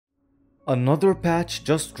Another patch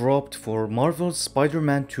just dropped for Marvel's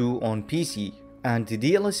Spider-Man 2 on PC, and the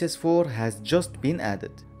DLSS 4 has just been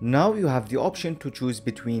added. Now you have the option to choose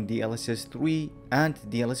between DLSS 3 and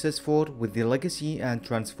DLSS 4 with the Legacy and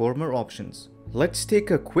Transformer options. Let's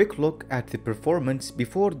take a quick look at the performance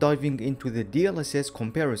before diving into the DLSS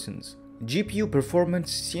comparisons. GPU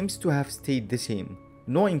performance seems to have stayed the same,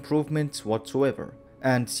 no improvements whatsoever,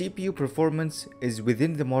 and CPU performance is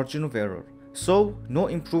within the margin of error, so no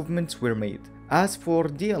improvements were made. As for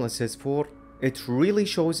DLSS 4, it really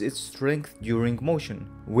shows its strength during motion,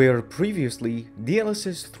 where previously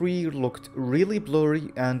DLSS 3 looked really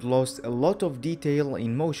blurry and lost a lot of detail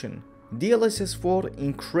in motion. DLSS 4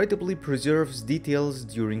 incredibly preserves details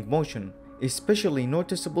during motion, especially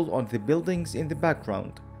noticeable on the buildings in the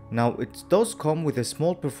background. Now it does come with a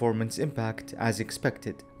small performance impact as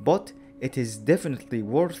expected, but it is definitely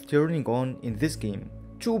worth turning on in this game.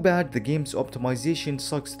 Too bad the game's optimization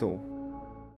sucks though.